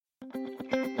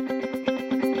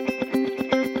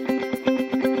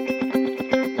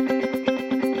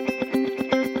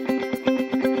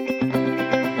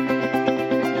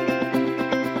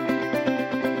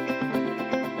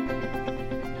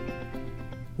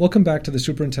Welcome back to the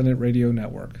Superintendent Radio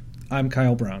Network. I'm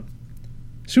Kyle Brown.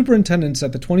 Superintendents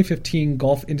at the 2015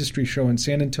 Golf Industry Show in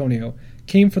San Antonio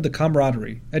came for the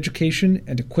camaraderie, education,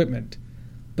 and equipment,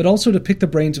 but also to pick the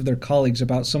brains of their colleagues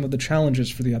about some of the challenges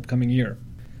for the upcoming year.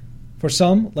 For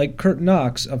some, like Kurt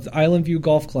Knox of the Island View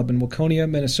Golf Club in Waconia,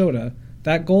 Minnesota,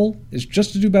 that goal is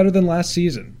just to do better than last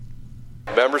season.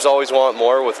 Members always want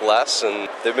more with less, and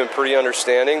they've been pretty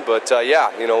understanding, but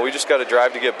we just got to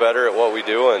drive to get better at what we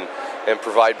do and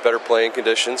provide better playing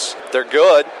conditions. They're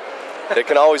good. They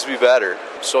can always be better.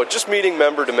 So just meeting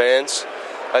member demands,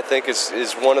 I think,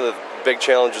 is one of the big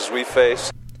challenges we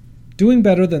face. Doing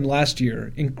better than last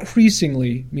year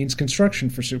increasingly means construction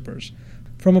for Supers,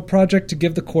 from a project to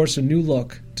give the course a new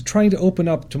look to trying to open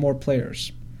up to more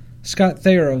players. Scott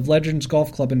Thayer of Legends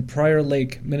Golf Club in Prior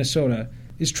Lake, Minnesota,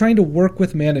 is trying to work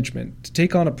with management to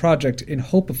take on a project in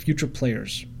hope of future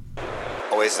players.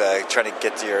 Always trying to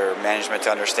get your management to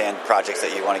understand projects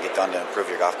that you want to get done to improve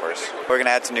your golf course. We're going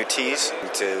to add some new tees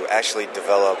to actually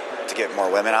develop to get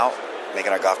more women out,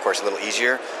 making our golf course a little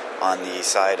easier on the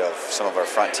side of some of our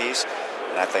front tees.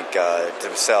 And I think to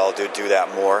do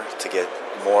that more, to get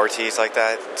more tees like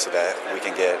that so that we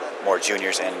can get more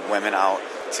juniors and women out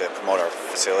to promote our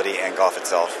facility and golf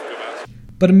itself.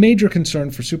 But a major concern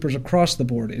for Supers across the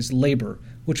board is labor,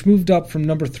 which moved up from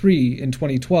number 3 in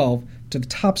 2012 to the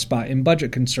top spot in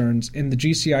budget concerns in the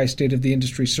GCI State of the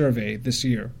Industry survey this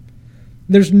year.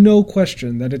 There's no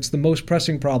question that it's the most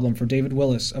pressing problem for David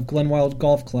Willis of Glenwild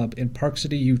Golf Club in Park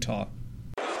City, Utah.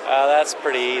 That's a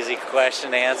pretty easy question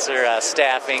to answer.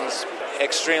 Staffing's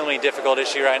extremely difficult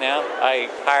issue right now. I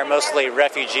hire mostly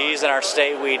refugees in our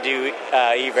state. We do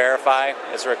E-Verify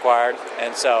as required,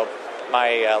 and so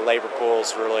my labor pool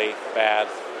is really bad.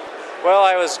 Well,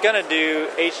 I was going to do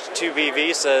H-2B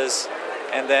visas,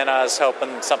 and then I was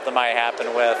hoping something might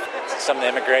happen with some of the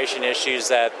immigration issues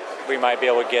that we might be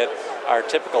able to get our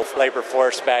typical labor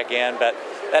force back in, but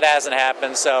that hasn't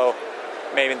happened, so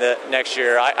maybe the next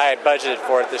year. I had budgeted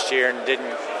for it this year and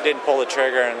didn't pull the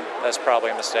trigger, and that's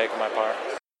probably a mistake on my part.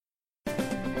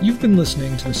 You've been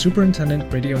listening to the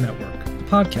Superintendent Radio Network, the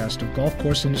podcast of Golf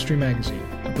Course Industry Magazine,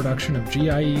 a production of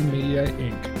GIE Media,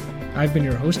 Inc. I've been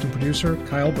your host and producer,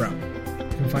 Kyle Brown.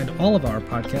 You can find all of our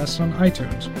podcasts on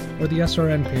iTunes or the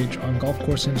SRN page on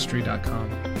golfcourseindustry.com.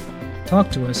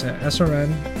 Talk to us at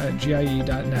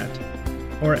srn@gie.net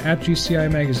or at GCI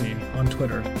Magazine on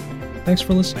Twitter. Thanks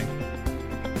for listening.